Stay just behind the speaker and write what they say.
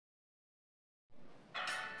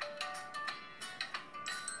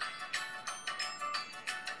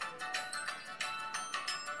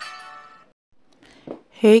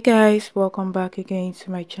Hey guys, welcome back again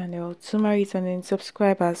to my channel. To my returning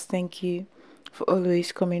subscribers, thank you for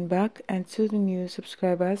always coming back, and to the new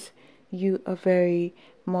subscribers, you are very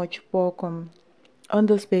much welcome. On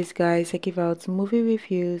this space guys, I give out movie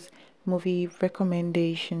reviews, movie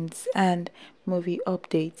recommendations and movie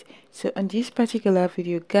updates. So on this particular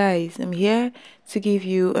video guys, I'm here to give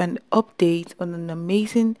you an update on an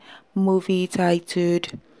amazing movie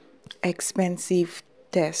titled Expensive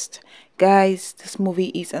Test. Guys, this movie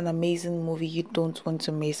is an amazing movie you don't want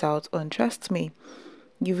to miss out on. Trust me,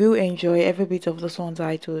 you will enjoy every bit of this one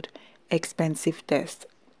titled Expensive Test.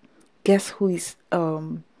 Guess who is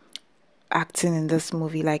acting in this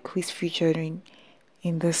movie, like who is featuring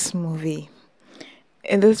in this movie?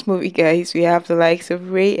 In this movie, guys, we have the likes of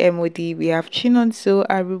Emodi, we have Chinonso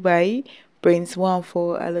Arubayi, Brains 1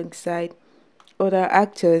 4 alongside other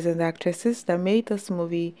actors and actresses that made this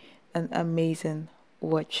movie an amazing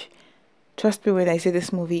watch. Trust me when I say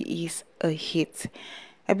this movie is a hit.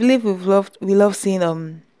 I believe we love seeing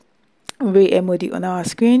Emodi on our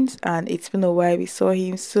screens, and it's been a while we saw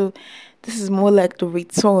him, so this is more like the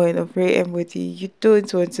return of Emodi. You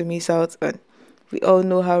don't want to miss out on. We all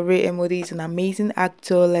know how Emodi is an amazing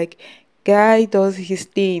actor. Like, guy does his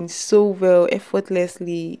thing so well,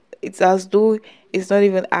 effortlessly. It's as though it's not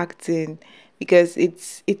even acting, because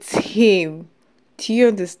it's him. Do you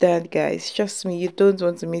understand, guys? Trust me, you don't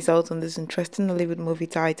want to miss out on this interesting Nollywood movie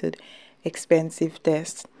titled Expensive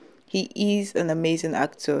Test. He is an amazing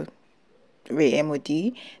actor,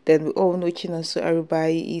 Emodi. Then we all know Chinonso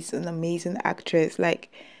Arubayi is an amazing actress.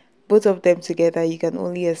 Like, both of them together, you can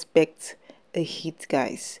only expect a hit,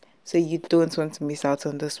 guys. So you don't want to miss out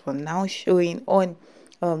on this one. Now showing on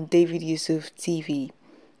David Yusuf TV.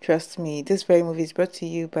 Trust me, this very movie is brought to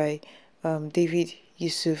you by David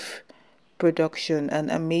Yusuf Production, an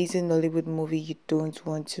amazing Nollywood movie you don't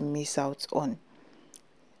want to miss out on.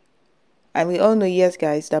 And we all know, yes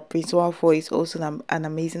guys, that Prince 1 4 is also an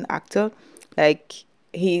amazing actor. Like,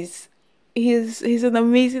 he's an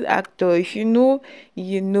amazing actor. If you know,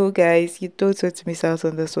 you know, guys. You don't want to miss out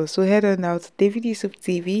on this one. So head on out to David Yusuf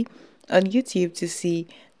TV on YouTube to see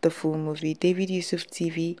the full movie. David Yusuf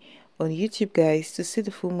TV on YouTube, guys, to see the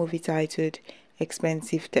full movie titled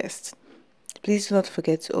Expensive Test. Please do not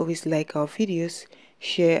forget to always like our videos,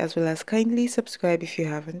 share, as well as kindly subscribe if you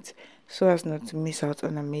haven't, so as not to miss out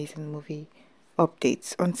on amazing movie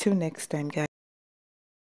updates. Until next time, guys.